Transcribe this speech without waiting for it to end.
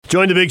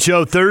Join the big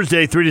show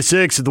Thursday, 3 to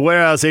 6 at the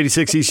Warehouse,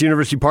 86 East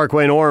University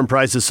Parkway in Orem.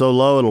 Price is so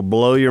low, it'll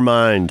blow your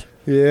mind.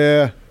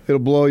 Yeah, it'll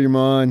blow your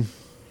mind.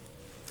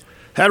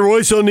 Had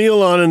Royce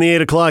O'Neal on in the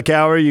 8 o'clock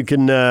hour. You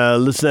can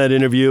listen to that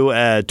interview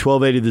at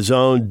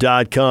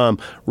 1280thezone.com.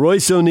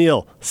 Royce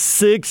O'Neal,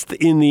 6th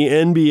in the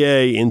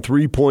NBA in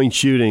three-point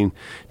shooting.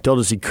 Told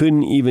us he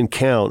couldn't even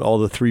count all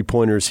the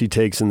three-pointers he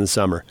takes in the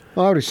summer.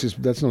 Oh,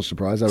 that's no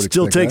surprise. I would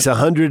Still expect takes that.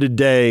 100 a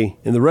day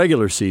in the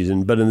regular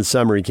season, but in the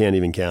summer he can't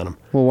even count them.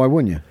 Well, why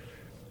wouldn't you?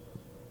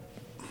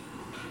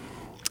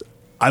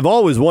 I've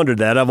always wondered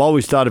that. I've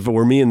always thought if it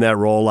were me in that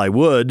role, I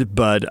would,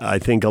 but I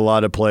think a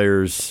lot of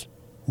players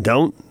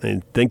don't.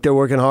 They think they're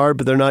working hard,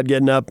 but they're not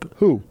getting up.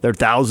 Who? They're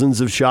thousands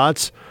of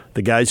shots.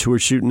 The guys who are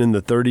shooting in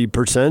the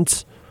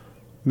 30%.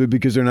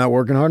 Because they're not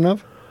working hard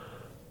enough?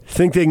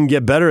 Think they can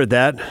get better at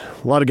that.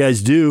 A lot of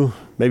guys do.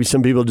 Maybe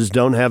some people just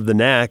don't have the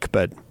knack,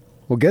 but...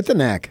 Well, get the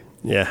knack.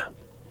 Yeah.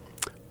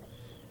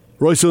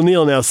 Royce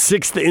O'Neal now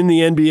 6th in the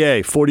NBA,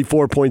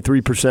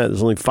 44.3%.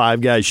 There's only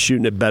 5 guys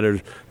shooting it better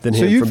than him.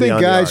 So you from think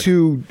beyond the guys arc.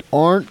 who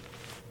aren't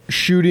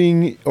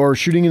shooting or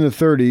shooting in the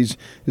 30s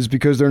is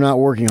because they're not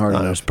working hard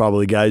enough? There's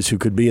probably guys who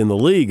could be in the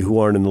league who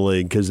aren't in the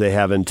league because they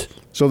haven't.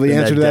 So the been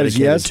answer to that is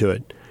dedicated yes? to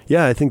it.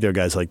 Yeah, I think there are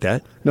guys like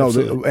that. No,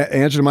 Absolutely. the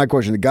answer to my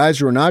question, the guys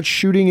who are not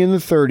shooting in the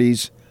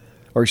 30s,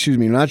 or excuse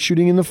me, not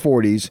shooting in the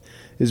 40s,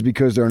 is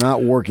because they're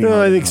not working hard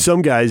I think enough.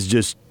 some guys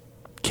just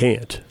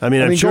can't. I'm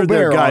sure Gobert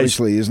there are guys.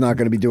 obviously is not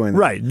going to be doing that.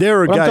 Right,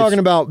 there are But guys. I'm talking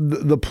about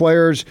the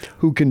players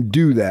who can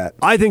do that.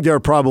 I think there are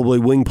probably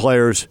wing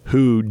players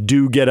who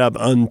do get up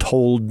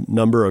untold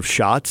number of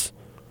shots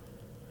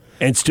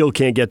and still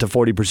can't get to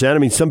 40%. I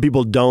mean, some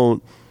people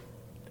don't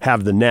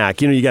have the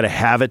knack. You got to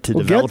have it to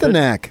Well, develop get the it.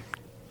 knack.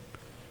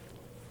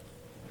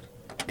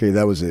 Okay,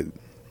 that was it.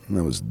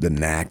 That was The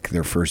Knack,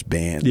 their first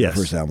band. Yes.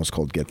 Their first album was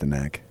called Get the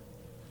Knack.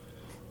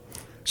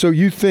 So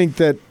you think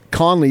that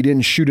Conley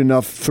didn't shoot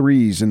enough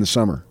threes in the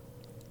summer?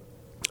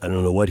 I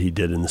don't know what he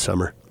did in the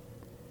summer.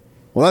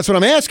 Well, that's what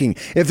I'm asking.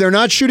 If they're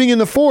not shooting in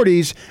the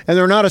 40s and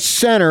they're not a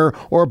center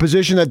or a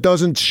position that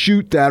doesn't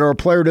shoot that or a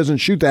player doesn't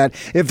shoot that,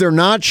 if they're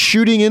not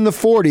shooting in the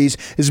 40s,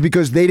 is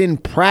because they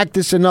didn't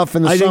practice enough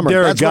in the summer.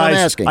 That's what I'm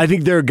asking. I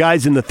think there are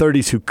guys in the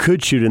 30s who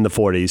could shoot in the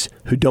 40s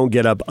who don't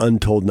get up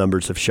untold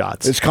numbers of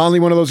shots. Is Conley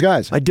one of those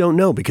guys? I don't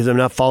know because I'm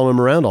not following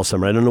him around all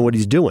summer. I don't know what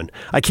he's doing.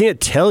 I can't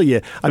tell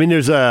you. I mean,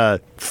 there's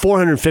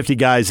 450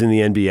 guys in the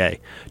NBA.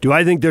 Do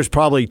I think there's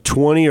probably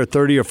 20 or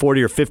 30 or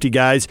 40 or 50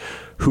 guys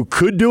who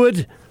could do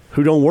it,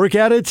 who don't work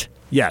at it?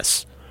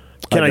 Yes.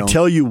 Can I don't.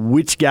 tell you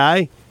which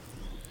guy?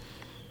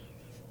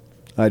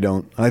 I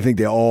don't. I think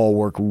they all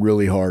work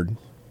really hard.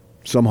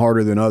 Some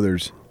harder than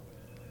others.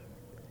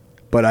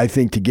 But I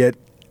think to get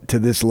to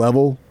this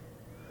level,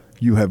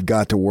 you have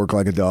got to work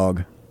like a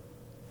dog.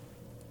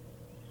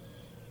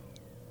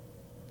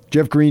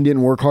 Jeff Green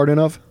didn't work hard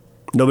enough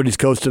Nobody's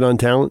coasted on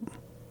talent?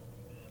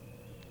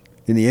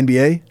 in the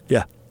NBA?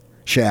 Yeah.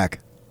 Shaq.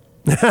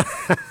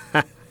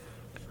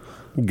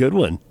 Good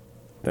one.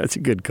 That's a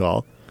good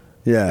call.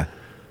 Yeah.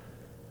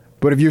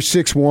 But if you're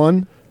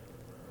 6'1",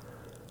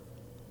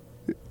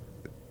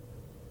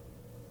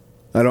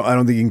 I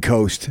don't think you can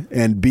coast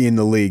and be in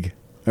the league.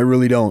 I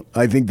really don't.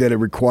 I think that it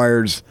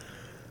requires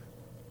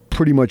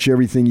pretty much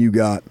everything you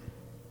got.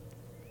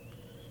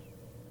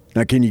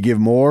 Now, can you give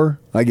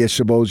more? I guess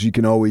suppose you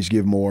can always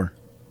give more.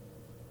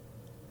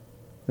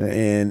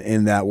 And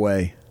in that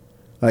way,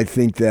 I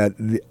think that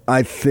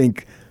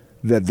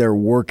they're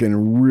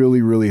working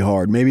really, really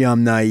hard. Maybe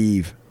I'm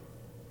naive.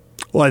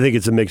 Well, I think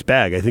it's a mixed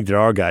bag. I think there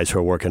are guys who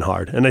are working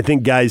hard. And I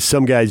think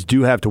some guys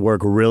do have to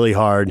work really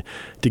hard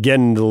to get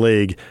into the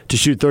league, to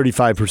shoot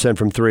 35%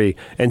 from three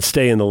and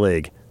stay in the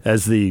league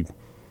as the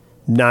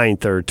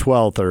 9th or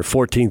 12th or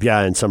 14th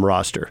guy in some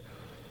roster.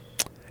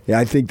 Yeah,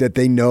 I think that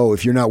they know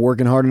if you're not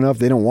working hard enough,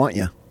 they don't want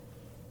you.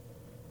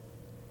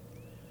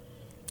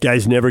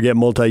 Guys never get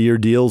multi-year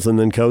deals and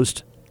then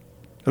coast.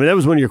 I mean, that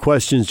was one of your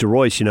questions to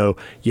Royce.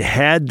 You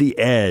had the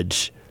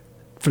edge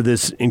for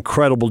this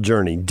incredible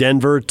journey.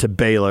 Denver to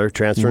Baylor,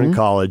 transferring to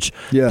college,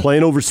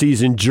 playing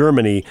overseas in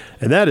Germany,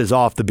 and that is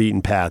off the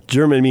beaten path.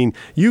 Germany, I mean,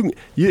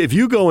 if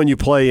you go and you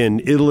play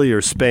in Italy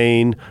or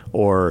Spain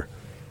or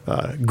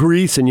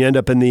Greece and you end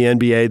up in the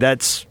NBA,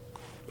 that's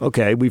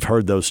okay. We've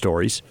heard those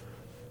stories.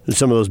 In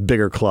some of those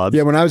bigger clubs.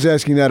 Yeah, when I was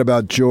asking that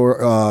about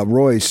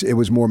Royce, it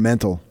was more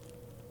mental.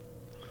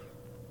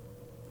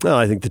 No,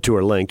 I think the two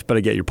are linked, but I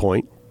get your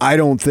point. I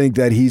don't think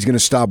that he's going to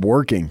stop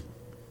working.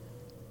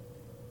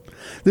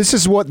 This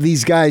is what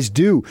these guys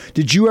do.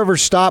 Did you ever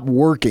stop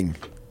working?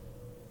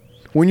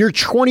 When you're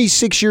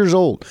 26 years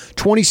old,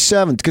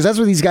 27, because that's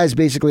what these guys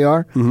basically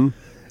are. Mm-hmm.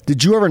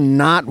 Did you ever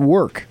not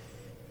work?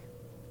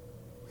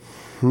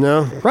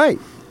 No. Right.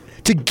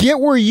 To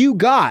get where you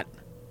got.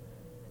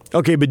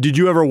 Okay, but did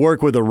you ever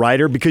work with a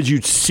writer? Because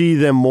you see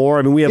them more.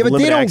 I mean, we have but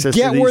limited they access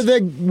don't to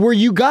get these. where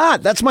you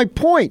got. That's my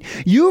point.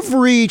 You've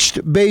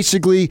reached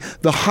basically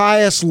the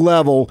highest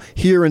level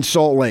here in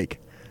Salt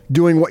Lake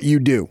doing what you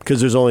do.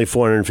 Because there's only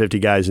 450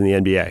 guys in the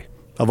NBA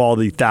of all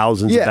the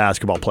thousands of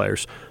basketball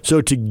players.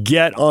 So to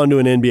get onto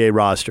an NBA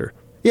roster,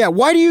 Yeah,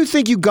 why do you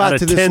think you got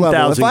to this 10,000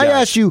 level? If I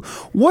guys. ask you,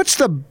 what's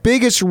the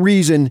biggest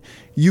reason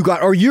you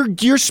got, or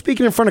you're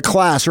speaking in front of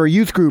class or a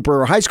youth group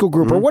or a high school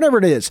group or whatever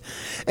it is,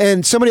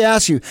 and somebody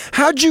asks you,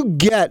 how'd you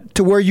get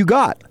to where you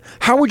got?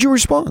 How would you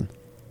respond?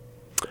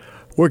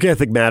 Work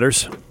ethic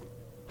matters.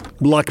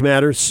 Luck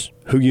matters.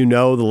 Who you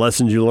know, the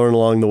lessons you learn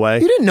along the way.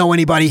 You didn't know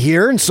anybody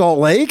here in Salt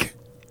Lake.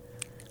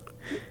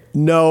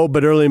 No,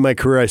 but early in my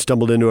career, I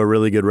stumbled into a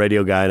really good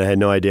radio guy, and I had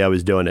no idea I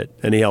was doing it,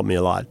 and he helped me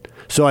a lot.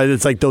 So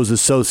it's like those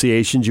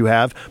associations you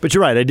have. But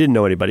you're right, I didn't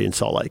know anybody in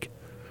Salt Lake.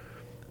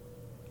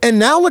 And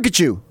now look at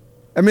you.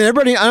 I mean,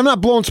 everybody, I'm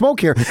not blowing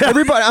smoke here.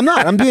 Everybody, I'm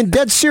not. I'm being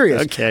dead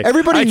serious. Okay.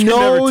 Everybody I can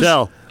knows. never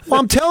tell. Well,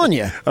 I'm telling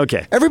you.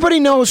 Okay. Everybody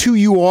knows who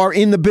you are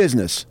in the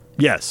business.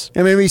 Yes.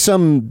 And maybe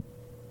some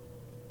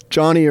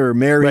Johnny or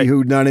Mary Right.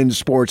 who's not into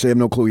sports, they have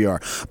no clue who you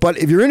are. But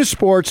if you're into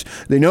sports,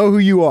 they know who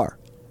you are.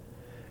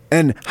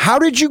 And how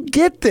did you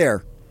get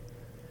there?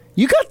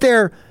 You got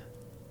there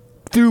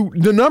through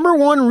the number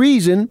one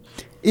reason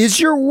is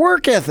your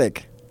work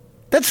ethic.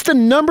 That's the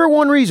number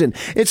one reason.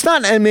 It's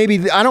not, and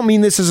maybe, I don't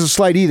mean this as a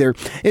slight either.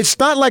 It's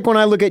not like when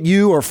I look at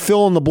you or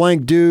fill in the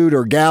blank dude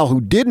or gal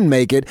who didn't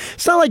make it,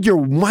 it's not like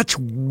you're much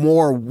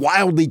more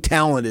wildly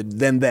talented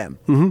than them.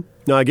 Mm-hmm.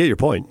 No, I get your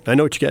point. I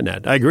know what you're getting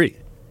at. I agree.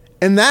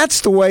 And that's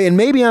the way, and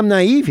maybe I'm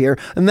naive here,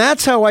 and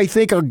that's how I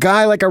think a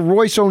guy like a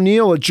Royce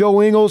O'Neal, a Joe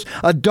Ingles,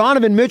 a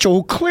Donovan Mitchell,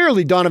 who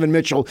clearly Donovan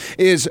Mitchell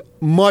is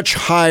much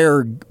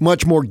higher,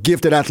 much more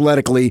gifted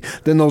athletically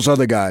than those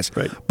other guys.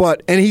 Right.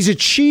 And he's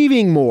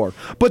achieving more.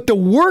 But the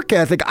work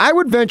ethic, I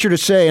would venture to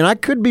say, and I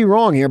could be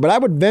wrong here, but I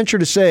would venture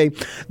to say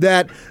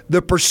that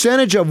the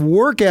percentage of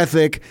work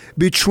ethic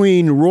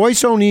between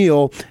Royce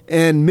O'Neal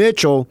and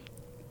Mitchell,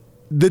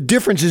 the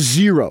difference is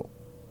zero.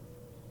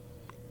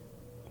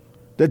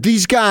 That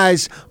these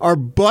guys are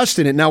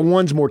busting it. Now,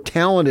 one's more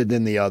talented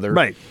than the other.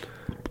 Right.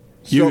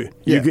 So,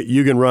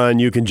 You can run,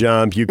 you can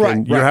jump, you're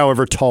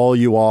however tall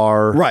you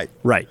are. Right.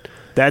 Right.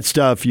 That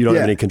stuff you don't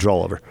have any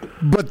control over.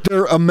 But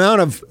their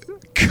amount of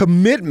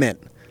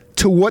commitment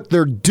to what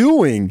they're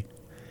doing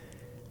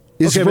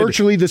is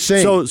virtually the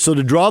same. So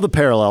to draw the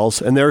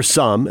parallels, and there are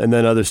some, and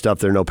then other stuff,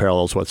 there are no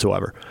parallels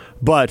whatsoever.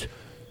 But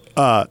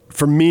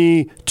for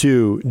me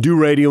to do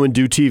radio and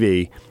do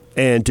TV,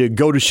 and to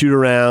go to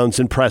shoot-arounds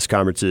and press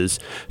conferences.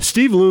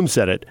 Steve Loom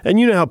said it. And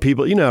you know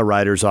how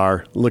writers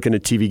are looking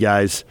at TV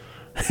guys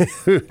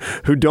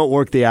who don't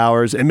work the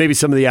hours, and maybe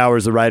some of the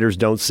hours the writers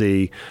don't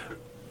see.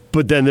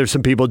 But then there's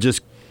some people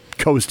just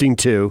coasting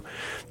too.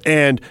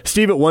 And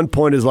Steve at one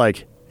point is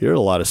like, you're at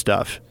a lot of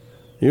stuff.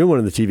 You're one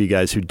of the TV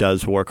guys who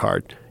does work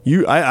hard.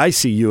 I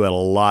see you at a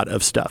lot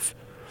of stuff.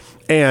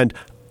 And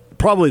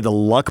probably the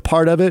luck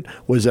part of it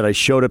was that I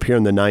showed up here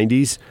in the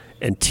 90s,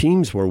 and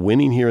teams were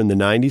winning here in the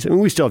 90s. I mean,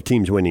 we still have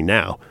teams winning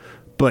now,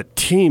 but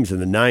teams in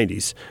the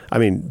 90s. I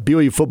mean,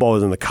 BYU football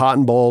was in the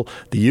Cotton Bowl.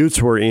 The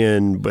Utes were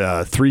in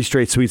 3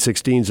 straight Sweet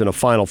 16s and a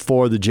Final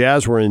Four. The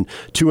Jazz were in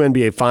 2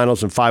 NBA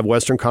Finals and 5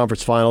 Western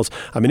Conference Finals.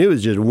 I mean, it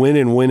was just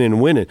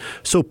winning.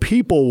 So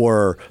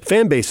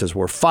fan bases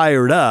were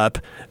fired up,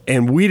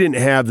 and we didn't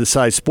have the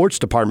size sports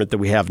department that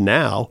we have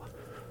now.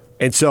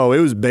 And so it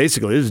was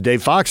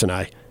Dave Fox and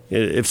I.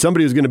 If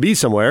somebody was going to be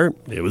somewhere,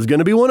 it was going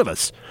to be one of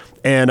us.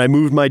 And I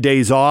moved my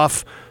days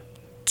off,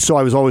 so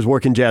I was always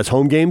working Jazz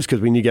home games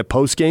because we need to get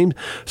post game.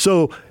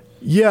 So,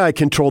 yeah, I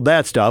controlled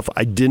that stuff.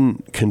 I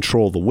didn't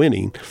control the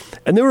winning.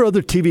 And there were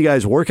other TV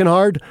guys working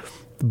hard,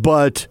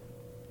 but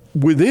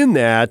within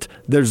that,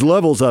 there's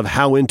levels of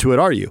how into it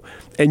are you.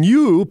 And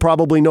you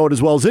probably know it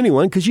as well as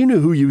anyone because you knew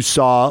who you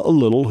saw a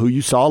little, who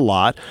you saw a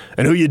lot,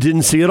 and who you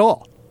didn't see at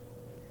all.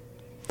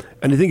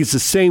 And I think it's the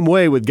same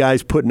way with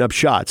guys putting up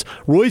shots.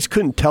 Royce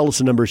couldn't tell us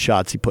the number of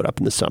shots he put up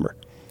in the summer.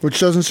 Which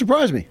doesn't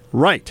surprise me.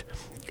 Right.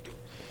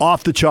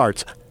 Off the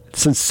charts.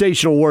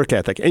 Sensational work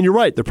ethic. And you're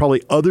right, there are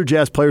probably other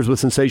Jazz players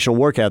with sensational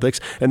work ethics,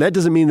 and that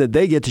doesn't mean that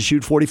they get to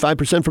shoot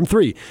 45% from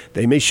 3.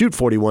 They may shoot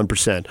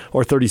 41%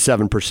 or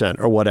 37%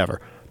 or whatever,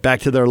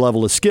 back to their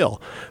level of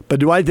skill. But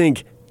do I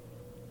think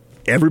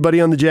everybody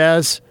on the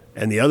Jazz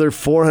and the other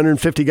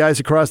 450 guys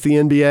across the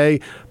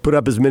NBA put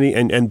up as many,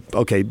 and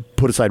okay,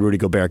 put aside Rudy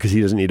Gobert because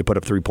he doesn't need to put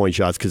up 3-point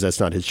shots because that's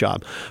not his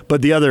job.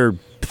 But the other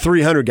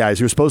 300 guys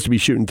who are supposed to be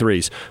shooting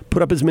threes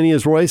put up as many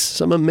as Royce.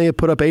 Some of them may have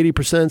put up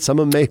 80%. Some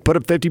of them may have put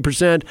up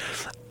 50%.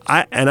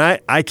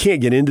 I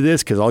can't get into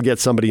this because I'll get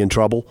somebody in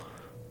trouble.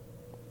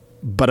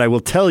 But I will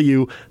tell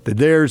you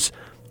that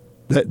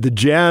the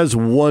Jazz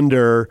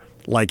wonder,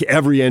 like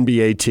every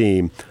NBA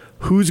team,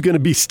 who's going to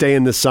be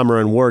staying this summer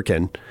and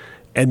working,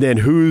 and then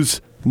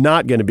who's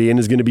not going to be and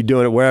is going to be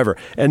doing it wherever.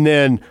 And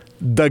then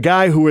the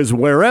guy who is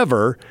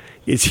wherever,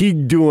 is he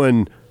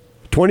doing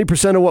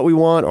 20% of what we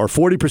want or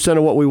 40%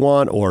 of what we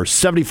want or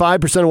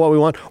 75% of what we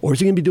want, or is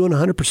he going to be doing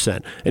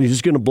 100% and he's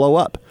just going to blow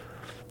up?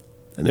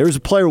 And there was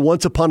a player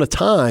once upon a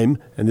time,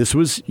 and this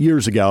was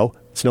years ago,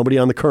 it's nobody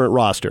on the current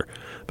roster,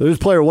 but there was a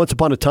player once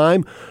upon a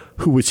time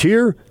who was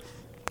here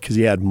because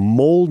he had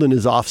mold in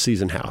his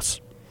off-season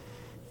house.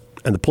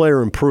 And the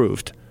player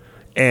improved.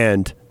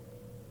 And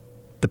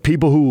the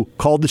people who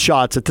called the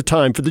shots at the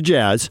time for the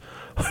Jazz,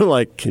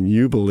 Like, can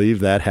you believe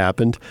that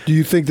happened? Do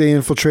you think they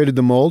infiltrated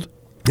the mold?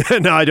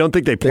 No, I don't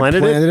think they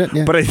planted it.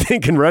 Yeah. But I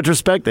think in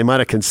retrospect, they might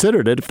have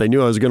considered it if they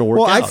knew I was going to work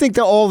out. Well, I think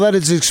that all that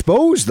is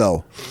exposed,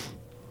 though.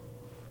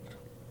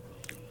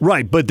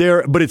 Right, but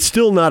it's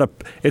still not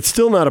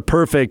a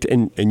perfect,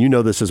 and you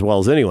know this as well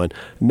as anyone.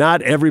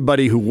 Not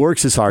everybody who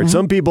works as hard.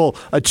 Some people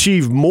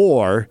achieve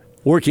more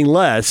working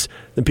less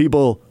than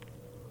people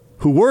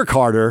who work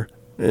harder.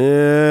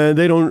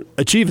 They don't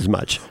achieve as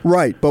much.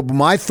 Right, but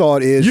my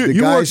thought is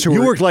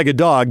you worked like a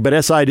dog,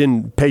 but SI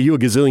didn't pay you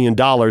 $1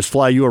 gazillion,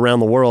 fly you around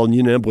the world, and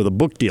you ended up with a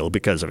book deal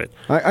because of it.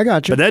 I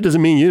got you. But that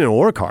doesn't mean you didn't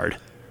work hard.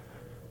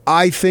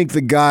 I think the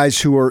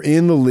guys who are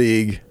in the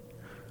league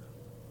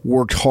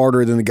worked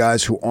harder than the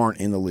guys who aren't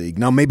in the league.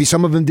 Now, maybe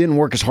some of them didn't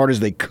work as hard as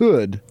they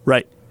could.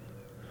 Right.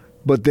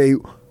 But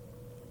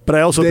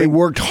I also think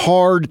worked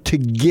hard to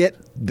get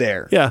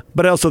there. Yeah,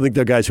 but I also think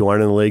there are guys who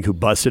aren't in the league who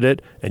busted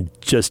it and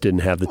just didn't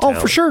have the talent. Oh,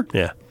 for sure.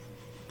 Yeah.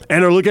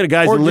 And are looking at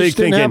guys Or in the league just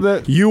didn't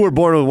thinking, you were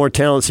born with more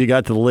talent, so you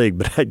got to the league,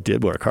 but I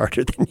did work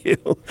harder than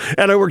you.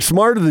 And I worked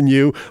smarter than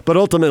you, but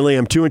ultimately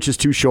I'm 2 inches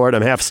too short,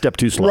 I'm half a step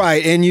too slow.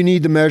 Right, and you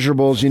need the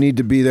measurables, you need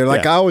to be there.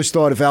 Like I always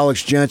thought if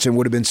Alex Jensen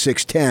would have been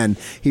 6'10",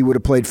 he would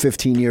have played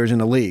 15 years in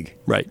the league.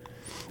 Right.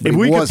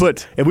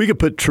 But If we could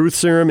put truth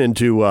serum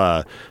into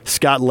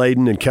Scott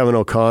Layden and Kevin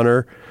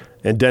O'Connor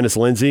and Dennis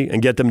Lindsay and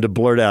get them to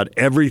blurt out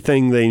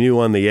everything they knew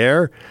on the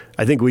air,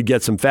 I think we'd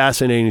get some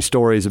fascinating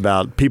stories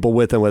about people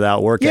with and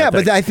without work ethic. Yeah,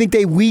 but I think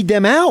they weed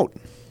them out.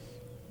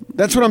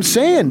 That's what I'm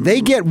saying.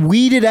 They get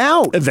weeded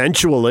out.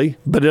 Eventually,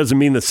 but it doesn't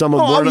mean that some of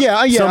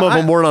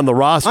them weren't on the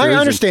roster. I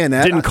understand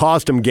that. Didn't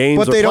cost them games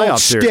but or they playoff don't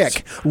series.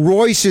 stick.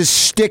 Royce is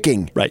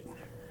sticking. Right.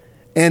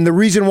 And the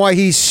reason why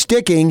he's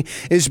sticking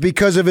is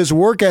because of his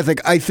work ethic.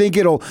 I think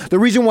the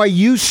reason why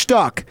you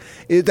stuck,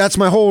 that's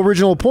my whole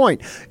original point.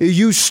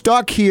 You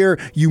stuck here,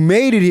 you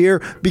made it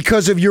here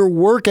because of your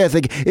work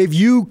ethic. If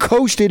you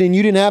coasted and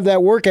you didn't have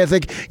that work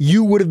ethic,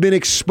 you would have been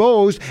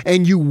exposed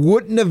and you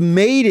wouldn't have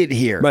made it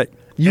here. Right.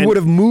 You would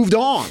have moved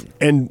on.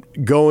 And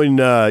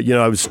going,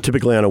 I was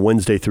typically on a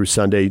Wednesday through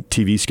Sunday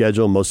TV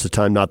schedule most of the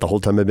time, not the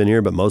whole time I've been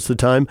here, but most of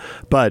the time.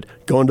 But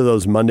going to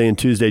those Monday and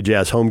Tuesday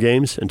Jazz home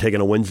games and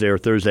taking a Wednesday or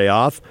Thursday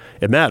off,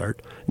 it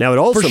mattered. Now, it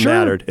also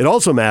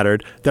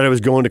mattered that I was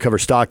going to cover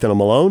Stockton and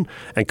Malone,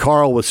 and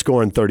Carl was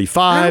scoring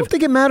 35. I don't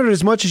think it mattered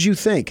as much as you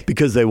think.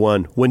 Because they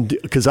won.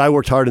 Because I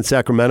worked hard in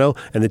Sacramento,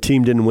 and the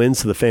team didn't win,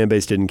 so the fan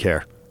base didn't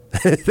care.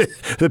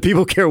 The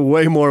people care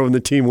way more when the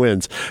team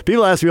wins.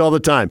 People ask me all the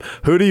time,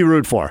 who do you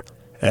root for?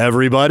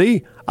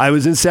 Everybody. I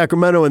was in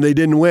Sacramento and they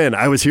didn't win.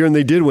 I was here and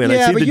they did win. Yeah,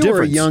 I see but the you difference.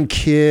 were a young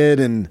kid,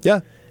 and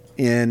yeah,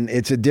 and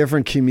it's a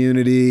different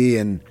community,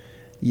 and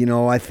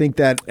I think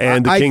that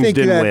and the Kings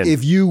didn't win.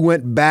 If you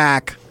went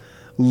back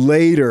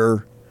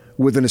later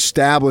with an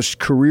established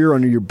career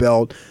under your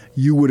belt,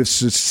 you would have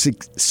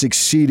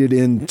succeeded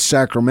in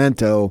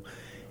Sacramento.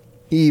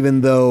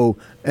 Even though,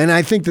 and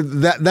I think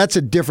that's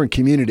a different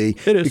community.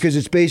 It is. Because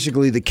it's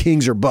basically the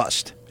Kings or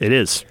bust. It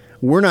is.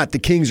 We're not the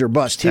Kings or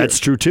bust here. That's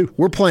true, too.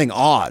 We're playing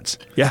odds.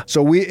 Yeah.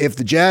 So if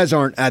the Jazz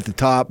aren't at the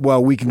top,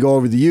 well, we can go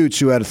over the Utes,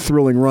 who had a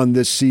thrilling run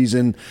this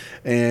season,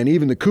 and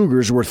even the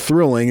Cougars were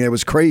thrilling. It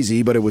was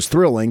crazy, but it was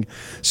thrilling.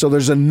 So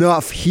there's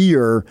enough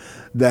here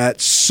that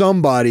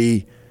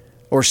somebody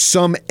or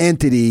some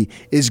entity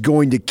is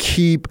going to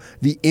keep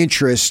the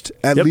interest,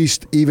 at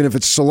least even if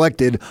it's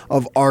selected,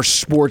 of our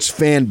sports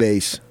fan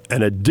base.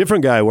 And a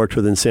different guy I worked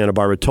with in Santa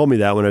Barbara told me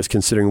that when I was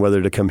considering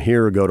whether to come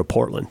here or go to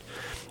Portland.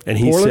 And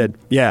he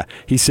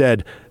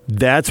said,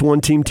 that's one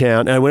team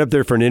town. And I went up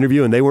there for an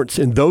interview, and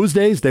in those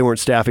days, they weren't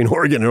staffing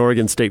Oregon and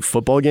Oregon State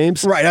football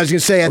games. Right, I was going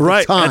to say at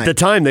the time. At the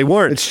time, they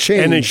weren't. It's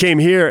changed. And then came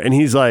here, and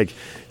he's like,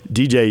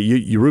 DJ,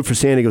 you root for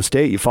San Diego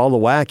State. You follow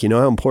the WAC. You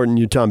know how important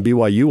Utah and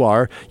BYU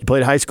are. You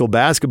played high school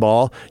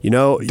basketball.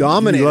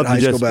 Dominated high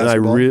school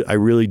basketball. I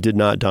really did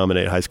not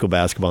dominate high school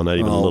basketball, not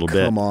even a little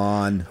bit. Come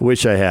on.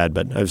 Wish I had,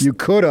 but you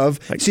could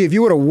have. See, if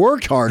you would have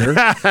worked harder.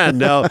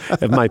 No,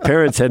 if my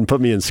parents hadn't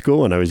put me in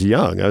school when I was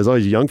young, I was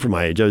always young for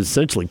my age. I was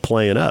essentially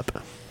playing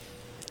up.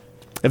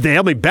 If they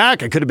held me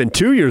back, I could have been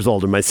 2 years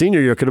older. My senior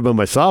year could have been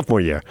my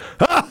sophomore year.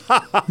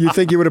 You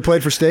think you would have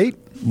played for State?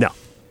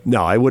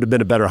 No, I would have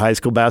been a better high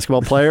school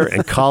basketball player,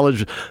 and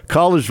college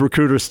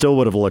recruiters still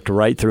would have looked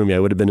right through me. I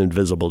would have been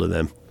invisible to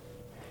them.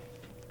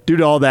 Due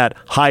to all that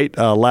height,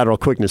 lateral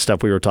quickness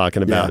stuff we were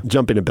talking about,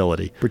 jumping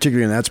ability.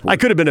 Particularly in that sport. I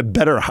could have been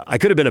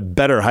a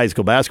better high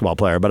school basketball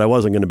player, but I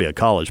wasn't going to be a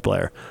college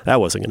player.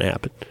 That wasn't going to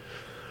happen.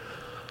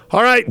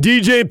 All right,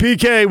 DJ and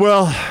PK,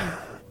 well,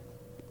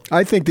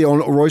 I think the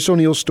Royce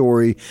O'Neal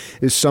story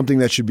is something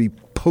that should be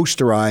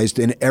posterized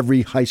in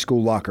every high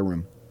school locker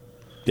room.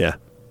 Yeah.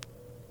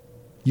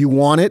 You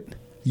want it.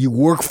 You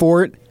work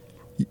for it.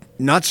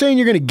 Not saying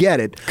you're going to get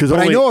it, but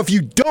I know if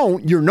you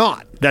don't, you're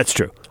not. That's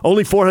true.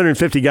 Only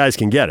 450 guys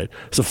can get it.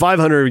 So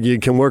 500 you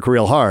can work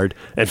real hard,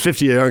 and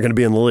 50 aren't going to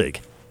be in the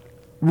league.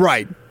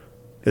 Right.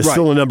 It's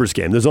still a numbers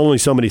game. There's only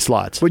so many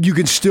slots. But you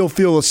can still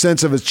feel a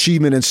sense of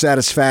achievement and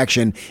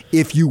satisfaction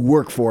if you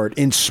work for it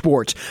in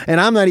sports.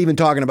 And I'm not even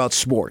talking about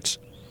sports.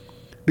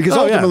 Because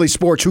ultimately,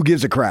 sports, who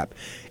gives a crap?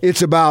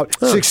 It's about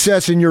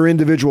success in your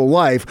individual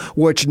life,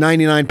 which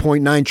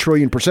 99.9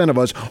 trillion% of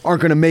us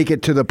aren't going to make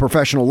it to the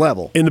professional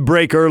level. In the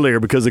break earlier,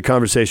 because of the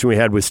conversation we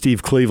had with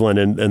Steve Cleveland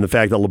and the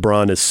fact that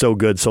LeBron is so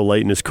good so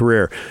late in his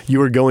career, you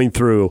were going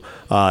through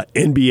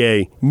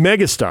NBA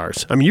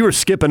megastars. I mean, you were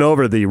skipping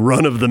over the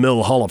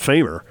run-of-the-mill Hall of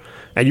Famer,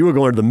 and you were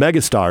going to the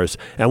megastars,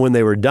 and when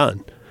they were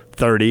done,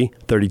 30,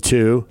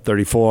 32,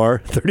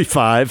 34,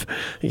 35.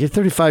 You're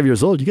 35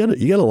 years old. You got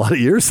a lot of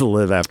years to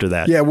live after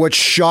that. Yeah, what's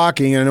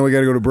shocking, and I know we got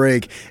to go to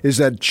break, is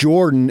that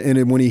Jordan,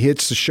 and when he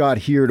hits the shot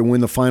here to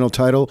win the final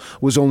title,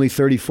 was only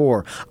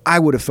 34. I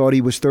would have thought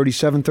he was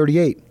 37,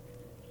 38.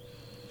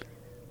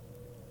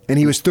 And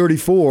he was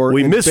 34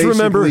 we and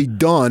misremember, basically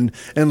done,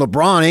 and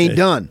LeBron ain't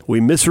done.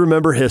 We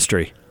misremember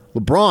history.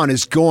 LeBron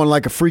is going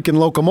like a freaking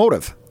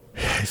locomotive.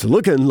 He's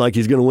looking like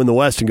he's going to win the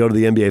West and go to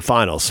the NBA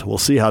Finals. We'll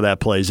see how that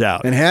plays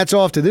out. And hats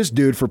off to this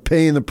dude for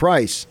paying the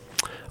price.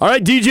 All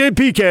right, DJ and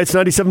PK, it's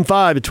 97.5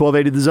 at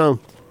 1280 The Zone.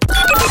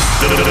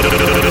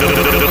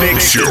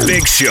 The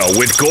Big Show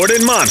with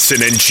Gordon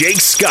Monson and Jake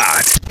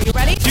Scott. You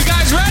ready? You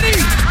guys ready?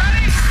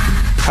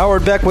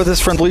 Howard Beck with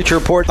us from Bleacher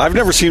Report. I've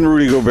never seen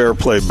Rudy Gobert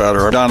play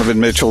better. Donovan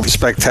Mitchell,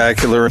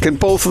 spectacular. Can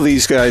both of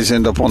these guys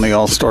end up on the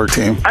All-Star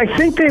team? I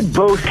think they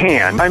both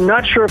can. I'm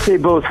not sure if they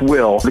both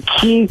will. The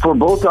key for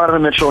both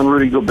Donovan Mitchell and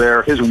Rudy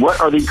Gobert is what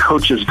are the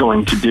coaches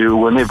going to do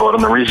when they vote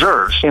on the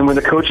reserves. And when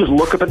the coaches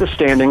look up at the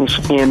standings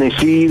and they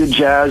see the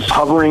Jazz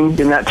hovering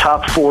in that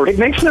top four, it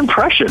makes an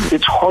impression.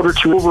 It's harder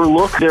to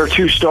overlook their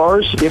two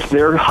stars if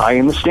they're high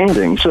in the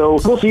standings. So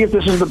we'll see if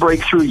this is the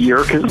breakthrough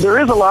year because there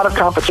is a lot of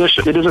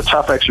competition. It is a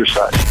tough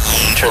exercise.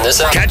 Turn this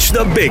up. Catch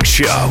the Big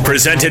Show,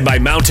 presented by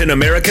Mountain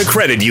America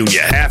Credit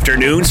Union.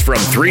 Afternoons from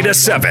 3 to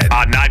 7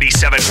 on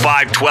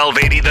 97.5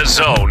 1280 The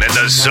Zone and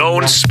the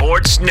Zone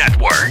Sports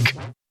Network.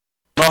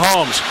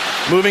 Mahomes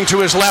moving to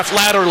his left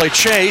laterally,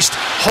 chased,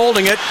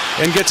 holding it,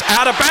 and gets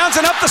out of bounds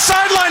and up the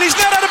sideline. He's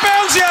not out of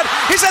bounds yet.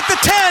 He's at the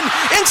 10,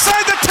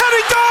 inside the 10.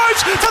 He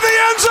dives to the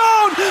end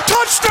zone.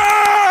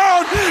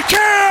 Touchdown,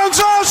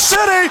 Kansas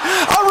City.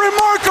 A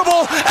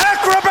remarkable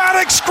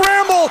acrobatic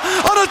scramble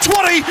on a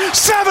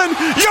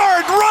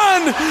 27-yard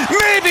run.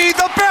 Maybe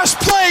the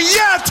best play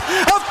yet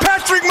of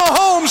Patrick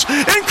Mahomes'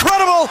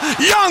 incredible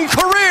young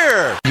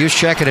career.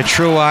 Juszczyk at a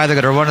true eye. They're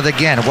going to run it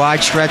again.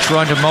 Wide stretch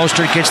run to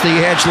Mostert. Gets the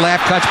edge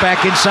left. Cuts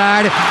back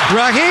inside.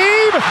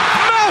 Raheem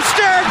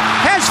Mostert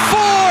has 4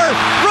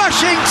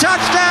 rushing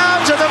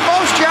touchdowns and the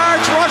most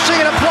yards rushing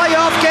in a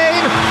playoff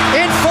game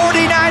in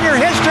 49er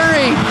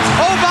history.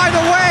 Oh, by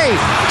the way,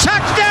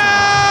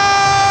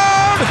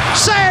 touchdown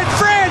San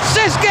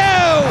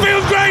Francisco!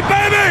 Feels great,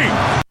 baby!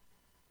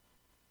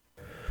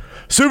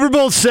 Super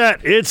Bowl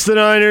set. It's the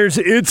Niners.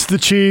 It's the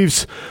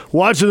Chiefs.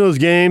 Watching those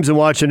games and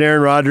watching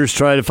Aaron Rodgers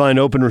try to find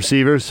open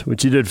receivers,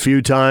 which he did a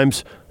few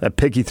times. That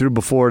pick he threw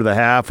before the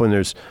half when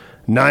there's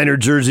Niner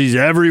jerseys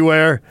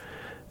everywhere.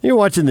 You're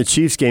watching the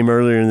Chiefs game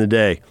earlier in the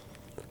day.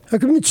 How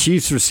come the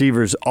Chiefs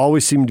receivers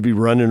always seem to be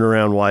running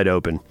around wide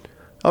open?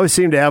 Always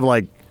seem to have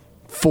like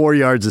 4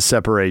 yards of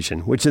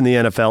separation, which in the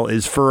NFL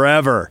is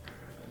forever.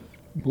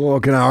 Well,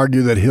 can I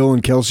argue that Hill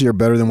and Kelsey are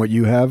better than what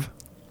you have?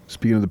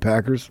 Speaking of the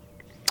Packers.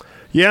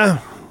 Yeah,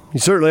 you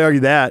certainly argue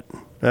that.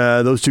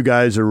 Those two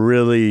guys are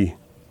really,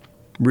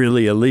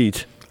 really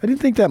elite. I didn't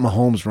think that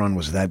Mahomes run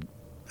was that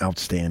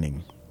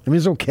outstanding. I mean,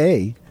 it's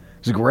okay.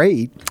 It's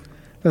great.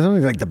 That's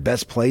only like the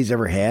best plays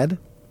ever had.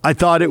 I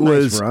thought it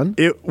was run.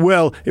 It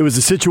was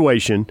a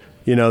situation.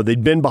 You know,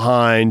 they'd been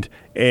behind,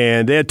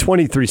 and they had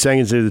 23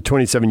 seconds to the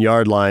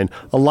 27-yard line.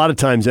 A lot of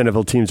times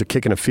NFL teams are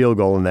kicking a field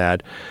goal in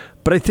that.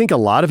 But I think a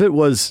lot of it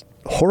was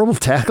horrible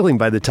tackling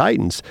by the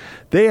Titans.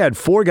 They had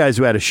 4 guys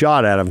who had a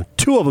shot at him.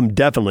 2 of them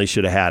definitely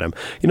should have had him.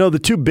 You know, the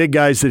 2 big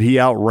guys that he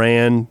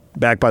outran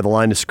back by the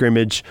line of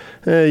scrimmage,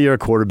 you're a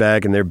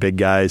quarterback, and they're big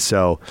guys.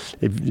 So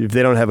if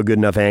they don't have a good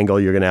enough angle,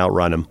 you're going to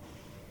outrun them.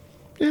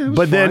 Yeah,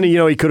 but then, you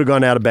know, he could have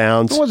gone out of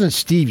bounds. It wasn't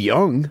Steve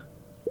Young.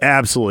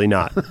 Absolutely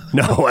not.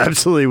 No,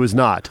 absolutely was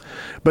not.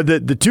 But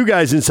the 2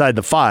 guys inside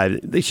the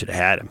 5, they should have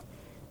had him.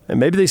 And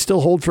maybe they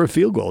still hold for a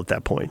field goal at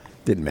that point.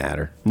 Didn't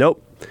matter.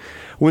 Nope.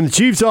 When the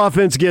Chiefs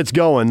offense gets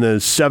going, the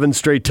 7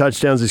 straight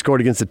touchdowns they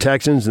scored against the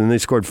Texans, and they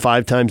scored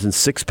 5 times in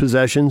 6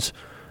 possessions.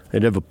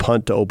 They'd have a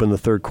punt to open the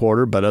third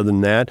quarter, but other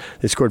than that,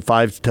 they scored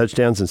 5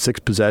 touchdowns in 6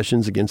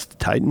 possessions against the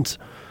Titans.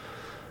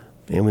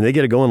 And when they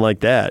get it going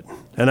like that,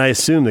 and I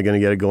assume they're going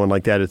to get it going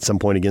like that at some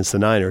point against the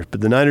Niners,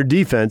 but the Niner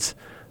defense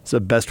is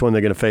the best one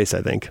they're going to face,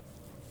 I think.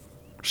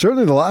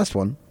 Certainly the last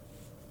one.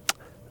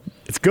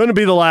 It's going to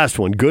be the last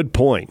one. Good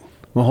point.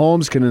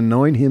 Mahomes can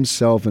anoint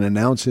himself and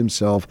announce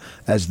himself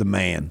as the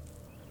man.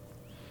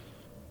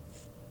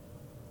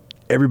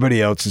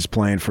 Everybody else is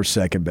playing for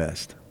second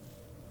best.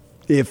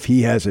 If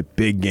he has a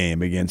big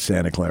game against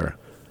Santa Clara.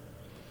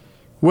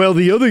 Well,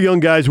 the other young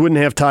guys wouldn't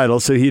have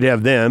titles, so he'd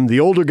have them. The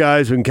older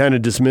guys we can kind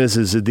of dismiss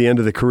as at the end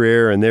of the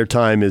career, and their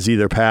time is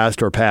either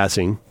past or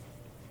passing.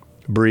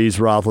 Breeze,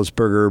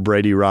 Roethlisberger,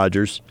 Brady,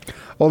 Rodgers.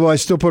 Although I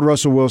still put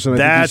Russell Wilson.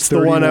 That's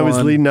the one I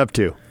was leading up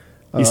to.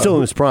 He's still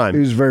in his prime. He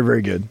was very,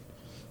 very good.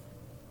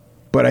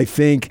 But I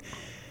think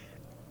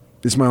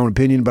This is my own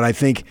opinion, but I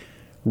think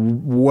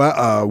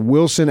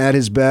Wilson at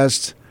his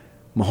best.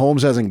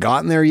 Mahomes hasn't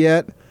gotten there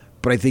yet,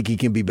 but I think he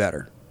can be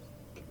better.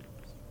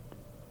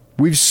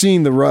 We've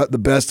seen the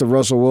best of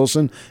Russell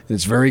Wilson, and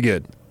it's very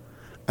good.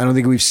 I don't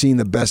think we've seen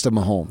the best of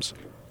Mahomes.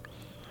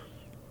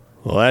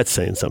 Well, that's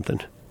saying something,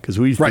 because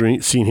we've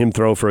seen him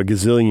throw for a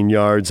gazillion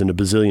yards and a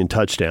bazillion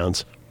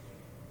touchdowns.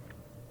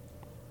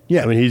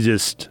 Yeah. I mean, he's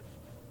just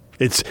 –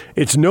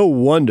 it's no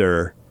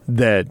wonder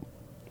that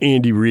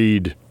Andy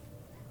Reid –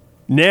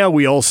 now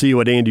we all see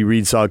what Andy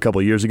Reid saw a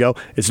couple of years ago.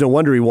 It's no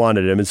wonder he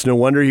wanted him. It's no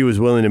wonder he was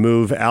willing to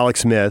move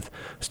Alex Smith.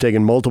 He's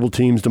taken multiple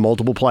teams to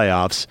multiple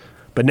playoffs.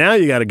 But now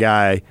you got a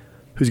guy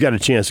who's got a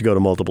chance to go to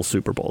multiple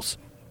Super Bowls.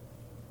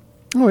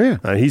 Oh,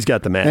 yeah. He's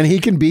got the man. And he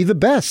can be the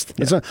best.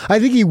 Yeah. I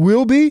think he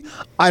will be.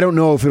 I don't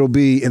know if it'll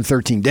be in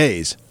 13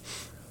 days.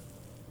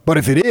 But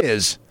if it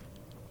is,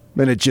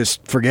 then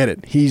forget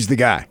it. He's the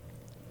guy.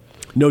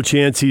 No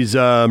chance he's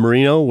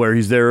Marino, where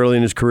he's there early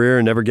in his career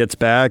and never gets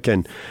back.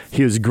 And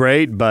he was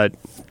great, but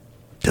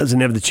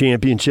doesn't have the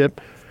championship.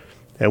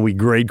 And we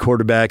grade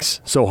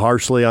quarterbacks so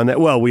harshly on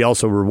that. Well, we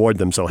also reward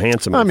them so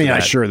handsomely. I mean,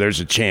 I'm sure there's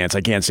a chance.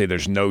 I can't say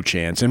there's no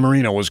chance. And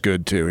Marino was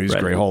good, too. He's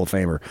a great Hall of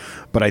Famer.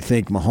 But I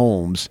think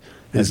Mahomes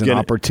has an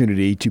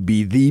opportunity to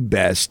be the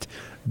best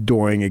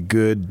during a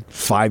good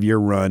 5-year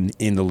run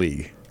in the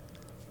league.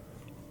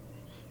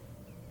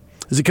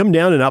 Does it come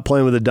down to not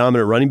playing with a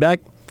dominant running back?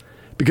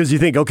 Because you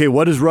think, okay,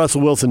 what has Russell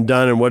Wilson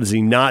done and what has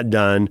he not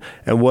done?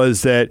 And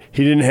was that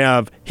he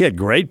had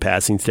great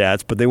passing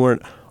stats, but they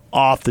weren't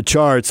off the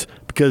charts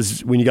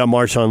because when you got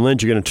Marshawn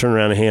Lynch, you're going to turn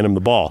around and hand him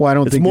the ball. Well, I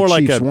don't think the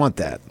Chiefs want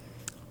that.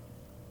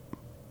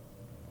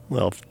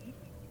 Well,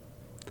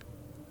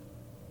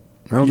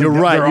 you're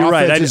right. Their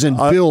offense isn't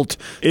built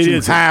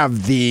to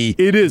have the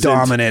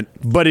dominant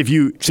but if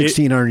you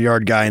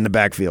 1,600-yard guy in the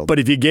backfield. But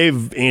if you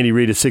gave Andy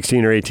Reid a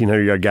 1,600 or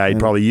 1,800-yard guy, he'd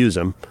probably use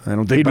him. I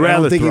don't think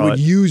he would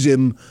use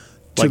him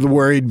to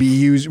where he'd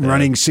be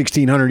running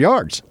 1,600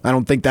 yards. I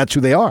don't think that's who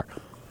they are.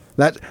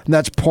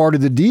 That's part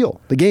of the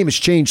deal. The game has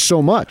changed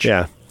so much.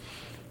 Yeah.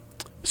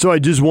 So I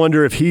just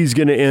wonder if he's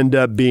going to end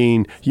up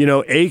being,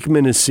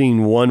 Aikman is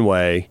seen one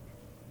way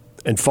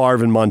and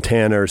Favre and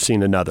Montana are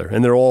seen another.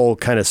 And they're all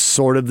kind of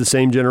sort of the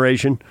same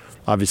generation.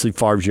 Obviously,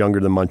 Favre's younger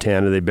than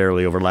Montana. They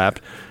barely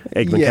overlapped.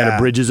 Aikman kind of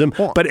bridges him.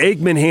 Well, but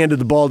Aikman handed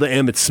the ball to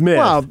Emmitt Smith.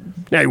 Well,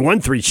 now he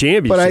won 3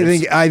 championships. But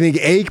I think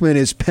Aikman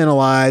is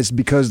penalized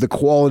because the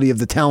quality of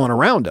the talent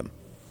around him.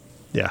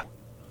 Yeah.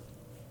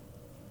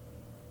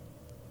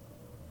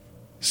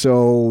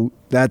 So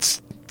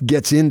that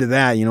gets into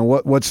that.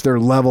 What's their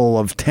level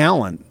of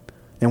talent,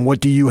 and what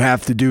do you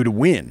have to do to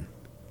win?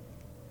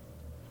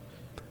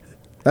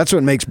 That's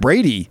what makes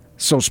Brady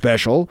so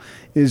special,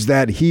 is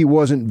that he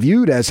wasn't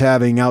viewed as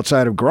having,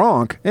 outside of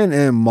Gronk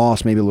and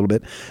Moss maybe a little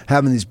bit,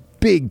 having this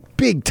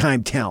big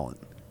time talent.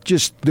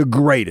 Just the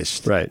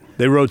greatest. Right.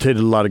 They rotated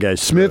a lot of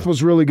guys. Smith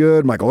was really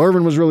good. Michael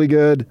Irvin was really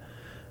good.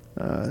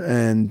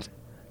 And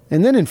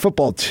then in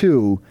football,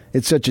 too,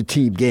 it's such a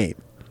team game.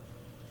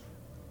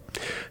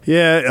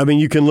 Yeah, I mean,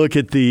 you can look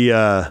at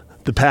the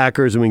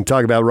Packers, and we can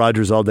talk about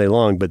Rodgers all day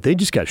long, but they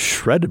just got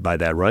shredded by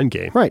that run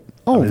game. Right.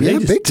 Oh,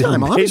 big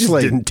time, honestly. They just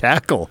didn't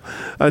tackle.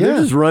 They're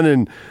just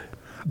running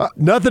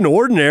nothing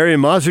ordinary,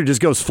 and Monster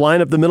just goes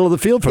flying up the middle of the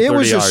field for 30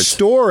 yards. It was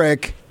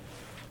historic,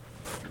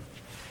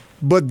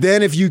 but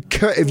then if you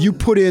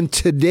put in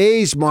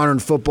today's modern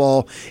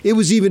football, it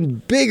was even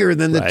bigger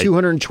than the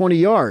 220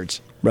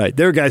 yards. Right.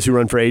 There are guys who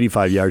run for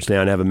 85 yards now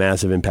and have a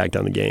massive impact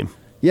on the game.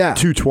 Yeah.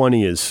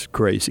 220 is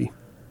crazy.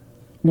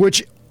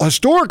 Which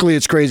historically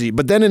it's crazy,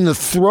 but then in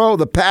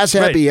the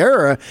pass-happy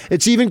era,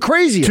 it's even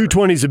crazier.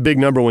 220 is a big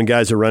number when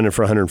guys are running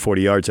for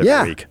 140 yards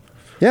every week.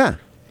 Yeah.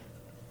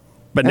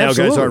 But now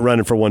guys aren't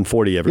running for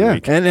 140 every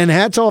week. And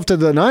hats off to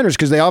the Niners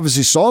because they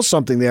obviously saw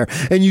something there.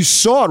 And you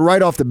saw it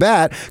right off the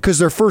bat because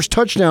their first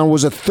touchdown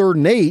was a 3rd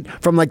and 8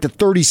 from like the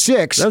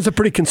 36. That was a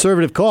pretty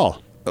conservative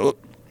call.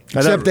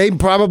 Except they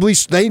probably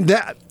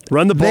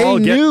run the ball.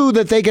 They knew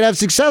that they could have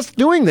success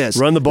doing this.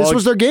 Run the ball. This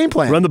was their game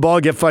plan. Run the ball,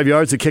 get 5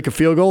 yards to kick a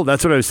field goal.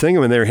 That's what I was thinking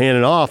when they were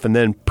handing off, and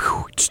then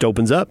it just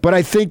opens up. But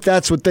I think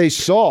that's what they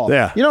saw.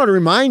 Yeah. You know what it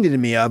reminded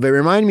me of? It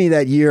reminded me of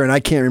that year, and I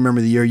can't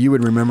remember the year. You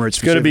would remember it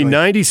It's going to be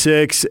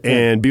 96,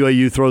 and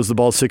BYU throws the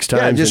ball 6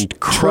 times and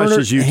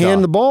crushes Utah.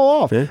 Hand the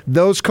ball off. Yeah.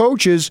 Those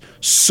coaches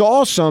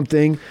saw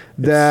something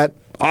that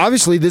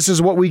obviously this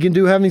is what we can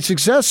do having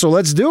success, so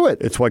let's do it.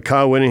 It's why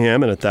Kyle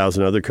Whittingham and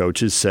 1,000 other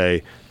coaches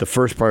say the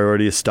first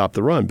priority is stop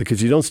the run,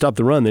 because you don't stop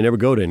the run, they never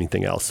go to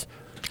anything else.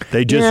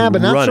 They just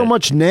but not so it.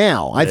 much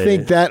now. I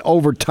think that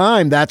over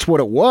time that's what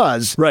it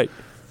was. Right.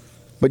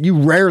 But you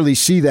rarely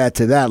see that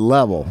to that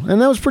level.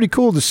 And that was pretty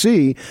cool to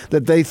see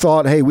that they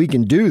thought, hey, we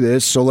can do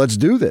this, so let's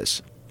do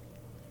this.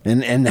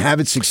 And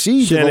have it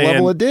succeed to the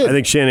level it did. I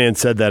think Shanahan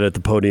said that at the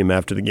podium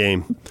after the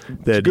game.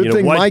 That, good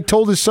thing Mike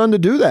told his son to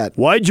do that.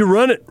 Why'd you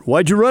run it?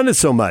 Why'd you run it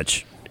so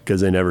much?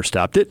 Because they never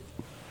stopped it.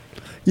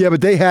 Yeah,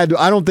 but they had.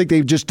 I don't think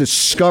they've just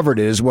discovered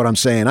it, is what I'm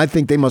saying. I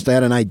think they must have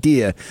had an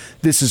idea.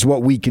 This is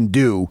what we can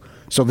do,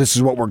 so this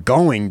is what we're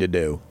going to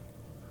do.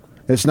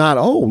 It's not,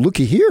 oh,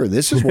 looky here,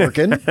 this is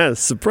working.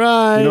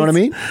 Surprise. You know what I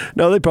mean?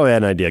 No, they probably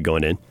had an idea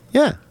going in.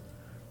 Yeah.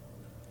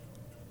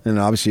 And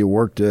obviously it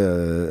worked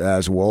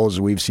as well as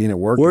we've seen it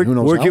work. Who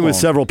knows working how with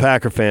long. several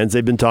Packer fans,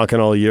 they've been talking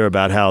all year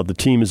about how the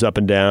team is up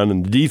and down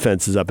and the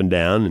defense is up and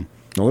down. And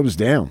Well, it was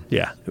down.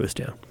 yeah, it was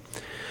down.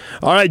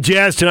 All right,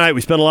 Jazz tonight.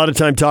 We spent a lot of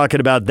time talking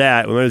about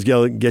that. We might as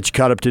well get you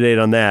caught up to date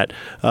on that.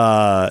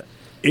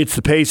 It's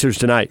the Pacers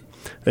tonight.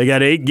 They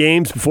got 8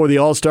 games before the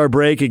All-Star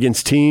break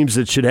against teams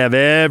that should have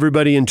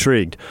everybody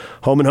intrigued.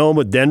 Home and home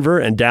with Denver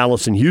and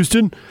Dallas and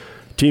Houston.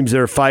 Teams that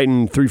are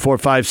fighting 3, 4,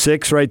 5,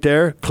 6 right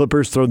there.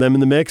 Clippers, throw them in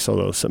the mix,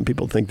 although some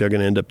people think they're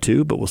going to end up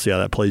 2, but we'll see how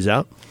that plays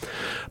out.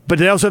 But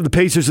they also have the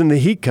Pacers and the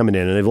Heat coming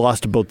in, and they've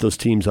lost to both those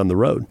teams on the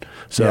road.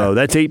 So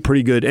that's 8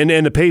 pretty good.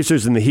 And the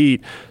Pacers and the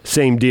Heat,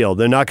 same deal.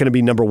 They're not going to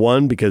be number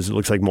 1 because it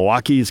looks like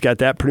Milwaukee's got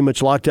that pretty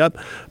much locked up.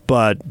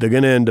 But they're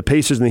going to end. The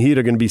Pacers and the Heat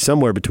are going to be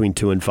somewhere between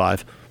 2 and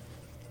 5.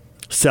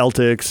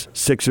 Celtics,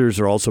 Sixers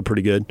are also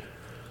pretty good.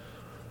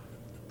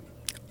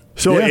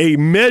 So a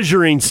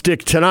measuring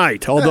stick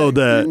tonight, although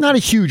not a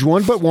huge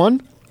one, but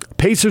one.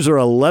 Pacers are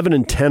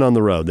 11-10 on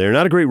the road. They're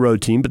not a great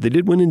road team, but they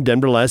did win in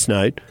Denver last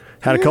night.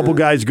 Had a couple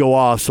guys go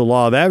off, so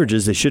law of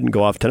averages, they shouldn't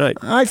go off tonight.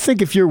 I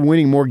think if you're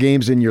winning more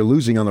games than you're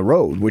losing on the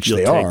road, which You'll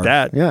they take are,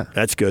 that. Yeah,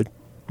 That's good.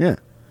 yeah.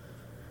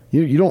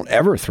 You don't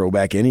ever throw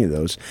back any of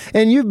those,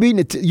 and you've beaten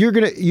it.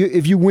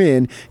 If you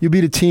win, you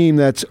beat a team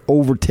that's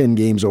over 10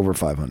 games over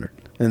 500,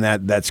 and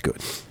that's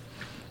good.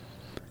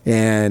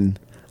 And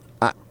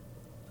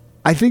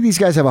I think these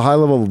guys have a high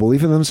level of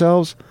belief in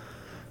themselves,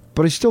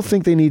 but I still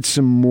think they need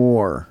some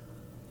more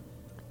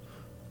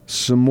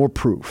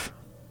proof.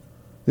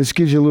 This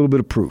gives you a little bit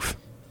of proof,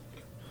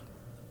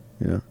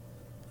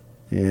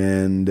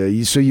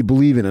 and so you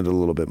believe in it a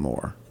little bit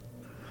more,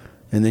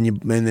 and then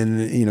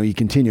you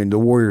continue. And the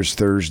Warriors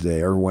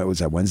Thursday, or what was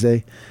that,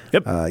 Wednesday?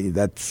 Yep,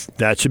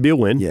 that should be a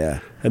win. Yeah,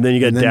 and then you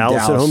got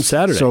Dallas at home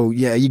Saturday. So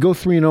you go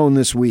 3-0 in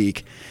this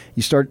week.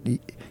 You start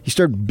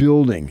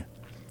building.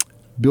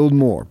 Build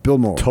more.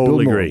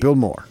 Totally agree. Build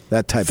more.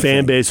 That type of thing.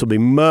 Fan base will be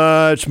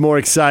much more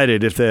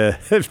excited if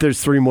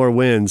there's 3 more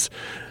wins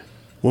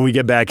when we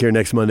get back here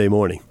next Monday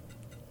morning.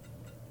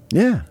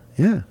 Yeah.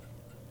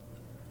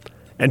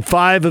 And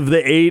 5 of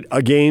the 8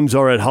 games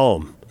are at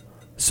home.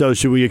 So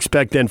should we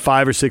expect then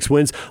 5 or 6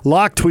 wins?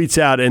 Locke tweets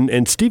out,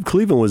 and Steve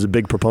Cleveland was a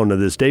big proponent of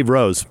this. Dave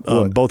Rose,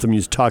 both of them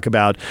used to talk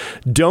about,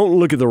 don't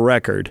look at the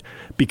record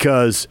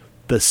because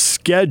the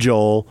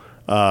schedule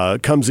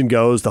comes and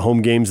goes, the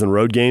home games and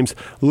road games.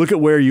 Look at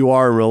where you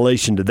are in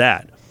relation to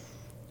that.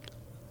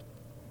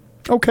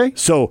 Okay.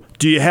 So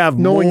do you have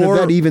knowing more,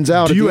 that evens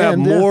out? Do you have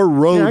more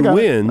road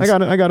wins? I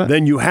got it.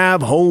 Than you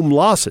have home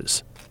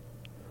losses?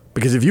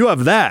 Because if you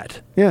have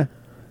that,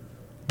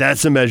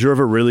 that's a measure of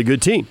a really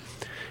good team.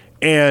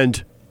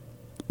 And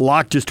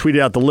Locke just tweeted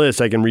out the list.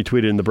 I can retweet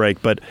it in the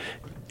break, but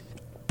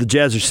the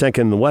Jazz are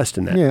second in the West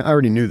in that. Yeah, I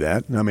already knew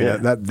that. I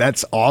mean,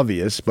 that's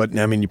obvious, but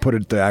I mean, you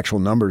put the actual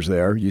numbers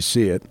there, you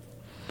see it.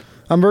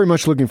 I'm very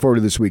much looking forward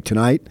to this week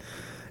tonight.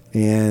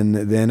 And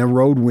then a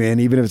road win,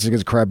 even if it's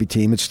against a crappy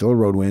team, it's still a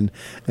road win.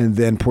 And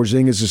then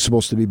Porzingis is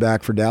supposed to be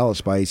back for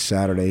Dallas by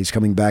Saturday. He's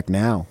coming back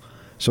now.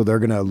 So they're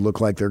going to look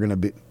like they're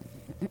going to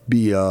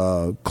be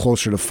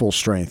closer to full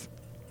strength.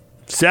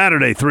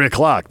 Saturday, 3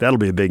 o'clock. That'll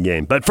be a big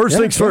game. But first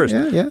things first,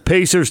 yeah.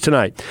 Pacers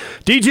tonight.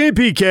 DJ and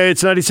PK,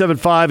 it's 97.5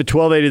 at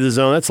 1280 The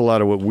Zone. That's a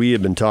lot of what we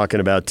have been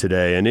talking about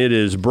today. And it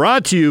is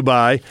brought to you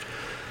by...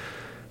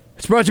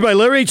 It's brought to you by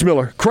Larry H.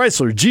 Miller,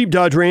 Chrysler, Jeep,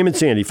 Dodge, Ram, and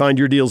Sandy. Find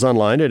your deals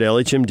online at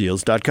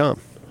LHMdeals.com.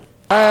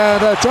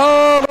 And it's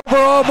all over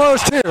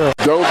almost here.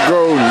 Don't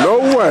go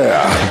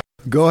nowhere.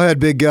 Go ahead,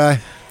 big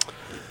guy.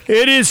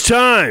 It is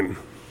time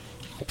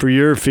for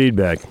your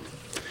feedback.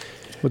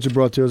 What's it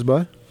brought to us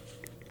by?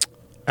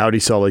 Audi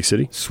Salt Lake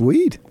City.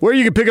 Sweet. Where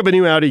you can pick up a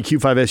new Audi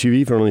Q5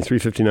 SUV for only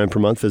 $359 per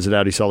month. Visit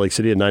Audi Salt Lake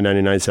City at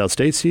 999 South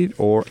State Street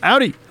or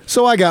Audi.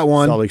 So I got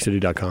one.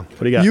 SaltLakeCity.com. What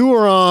do you got? You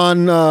were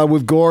on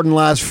with Gordon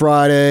last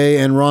Friday,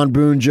 and Ron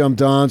Boone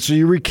jumped on. So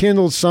you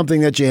rekindled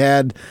something that you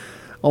had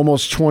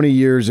almost 20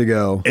 years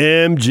ago.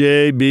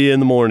 MJB in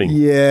the morning.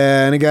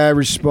 Yeah, and a guy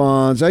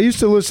responds, I used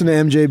to listen to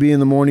MJB in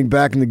the morning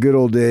back in the good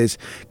old days.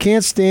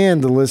 Can't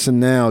stand to listen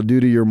now due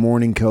to your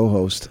morning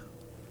co-host.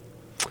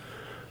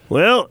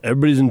 Well,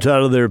 everybody's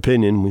entitled to their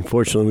opinion.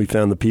 Fortunately, we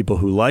found the people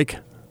who like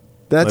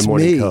That's my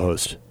morning me.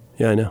 co-host.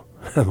 Yeah, I know.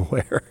 I'm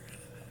aware.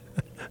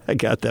 I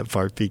got that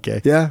far,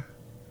 PK. Yeah.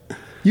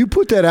 You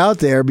put that out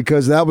there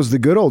because that was the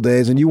good old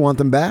days and you want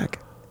them back.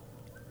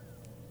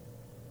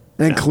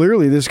 And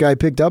clearly this guy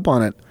picked up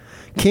on it.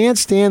 Can't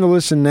stand to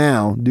listen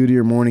now due to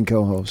your morning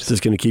co-host. Is this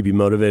going to keep you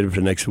motivated for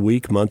the next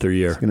week, month, or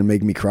year? It's going to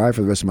make me cry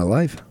for the rest of my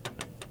life.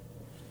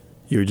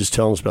 You were just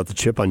telling us about the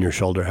chip on your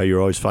shoulder, how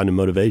you're always finding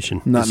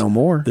motivation. No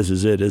more. This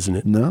is it, isn't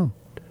it? No.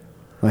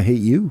 I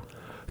hate you.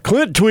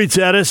 Clint tweets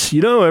at us,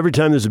 every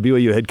time there's a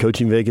BYU head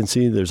coaching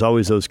vacancy, there's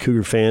always those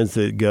Cougar fans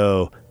that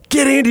go,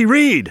 get Andy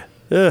Reid.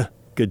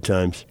 Good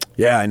times.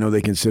 Yeah, I know they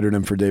considered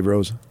him for Dave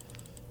Rose.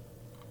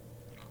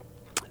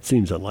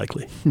 Seems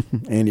unlikely.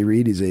 Andy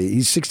Reid,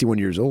 he's 61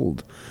 years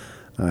old.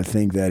 I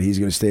think that he's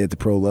going to stay at the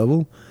pro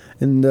level.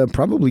 and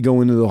probably go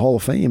into the Hall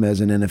of Fame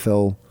as an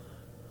NFL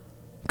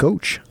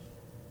coach,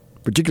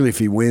 particularly if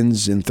he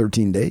wins in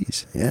 13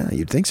 days. Yeah,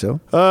 you'd think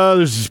so.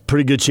 There's a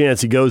pretty good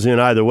chance he goes in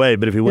either way,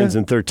 but if he wins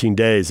in 13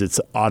 days, it's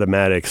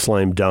automatic,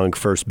 slam dunk,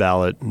 first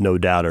ballot, no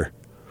doubter.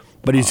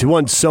 But he's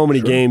won so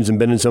many games and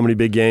been in so many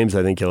big games,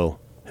 I think he'll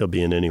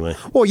be in anyway.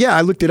 Well, yeah,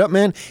 I looked it up,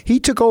 man. He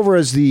took over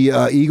as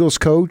the Eagles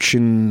coach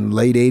in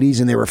late 80s,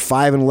 and they were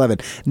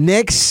 5-11.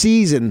 Next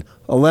season,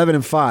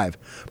 11-5.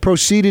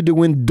 Proceeded to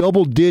win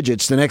double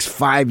digits the next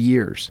 5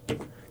 years.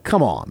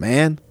 Come on,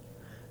 man.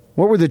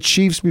 What were the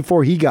Chiefs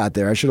before he got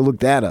there? I should have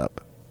looked that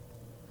up.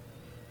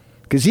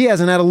 Because he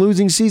hasn't had a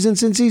losing season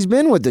since he's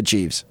been with the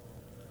Chiefs.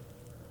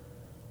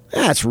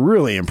 That's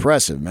really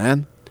impressive,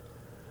 man.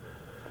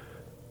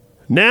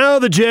 Now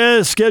the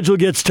Jazz schedule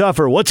gets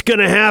tougher. What's going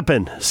to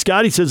happen?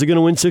 Scotty says they're going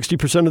to win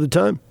 60% of the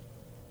time.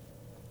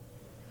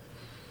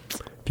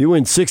 If you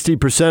win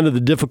 60% of the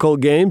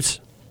difficult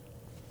games,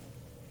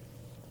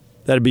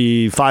 that'd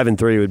be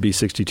 5-3 would be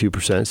 62%,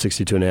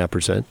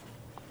 62.5%.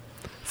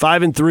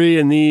 5-3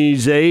 in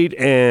these 8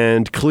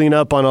 and clean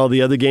up on all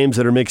the other games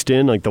that are mixed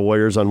in, like the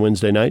Warriors on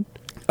Wednesday night.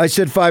 I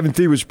said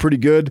 5-3 was pretty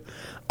good.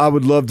 I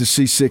would love to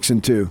see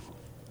 6-2.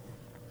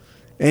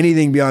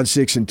 Anything beyond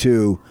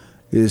 6-2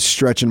 is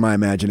stretching my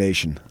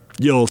imagination.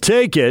 You'll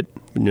take it,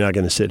 but you're not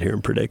going to sit here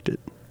and predict it.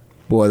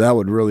 Boy, that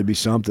would really be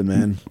something,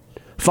 man.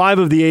 5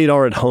 of the 8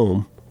 are at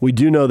home. We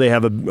do know they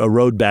have a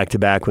road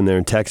back-to-back when they're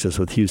in Texas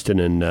with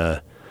Houston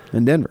and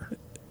Denver.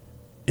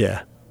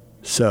 Yeah.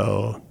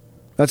 So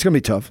that's going to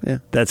be tough, yeah.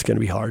 That's going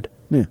to be hard.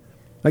 Yeah,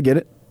 I get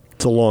it.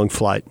 It's a long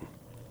flight.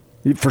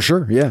 For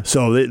sure, yeah.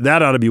 So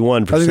that ought to be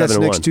one for 7-1. I think that's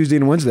next Tuesday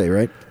and Wednesday,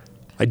 right?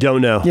 I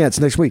don't know. Yeah,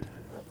 it's next week.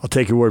 I'll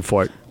take your word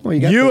for it. Well,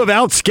 you have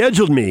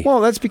outscheduled me.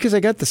 Well, that's because I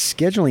got the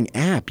scheduling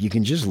app. You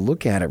can just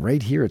look at it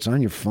right here. It's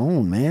on your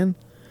phone, man.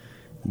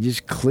 You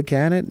just click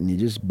at it, and you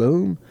just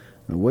boom,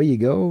 and away you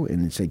go,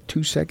 and it's like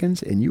 2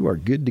 seconds, and you are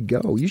good to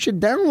go. You should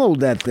download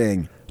that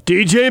thing.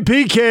 DJ and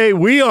PK,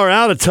 we are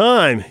out of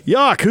time.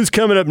 Yuck, who's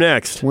coming up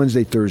next?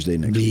 Wednesday, Thursday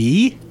next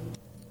week.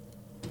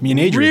 Me and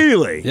Adrian.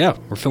 Really? Yeah,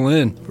 we're filling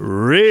in.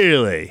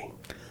 Really?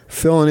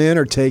 Filling in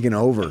or taking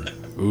over?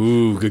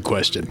 Ooh, good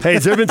question. Hey,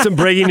 has there been some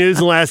breaking news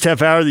in the last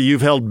half hour that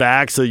you've held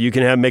back so you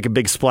can make a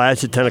big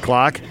splash at 10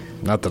 o'clock?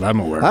 Not that I'm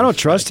aware of. I don't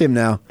trust him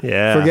now.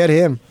 Yeah. Forget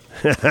him.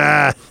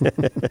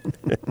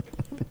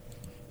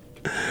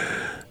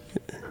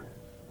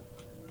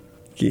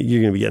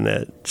 You're going to be getting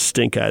that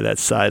stink eye, that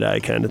side eye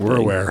kind of thing. We're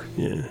aware.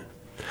 Yeah.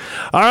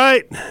 All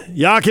right.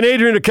 Yak and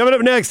Adrian are coming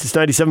up next. It's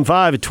 97.5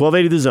 at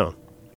 1280 The Zone.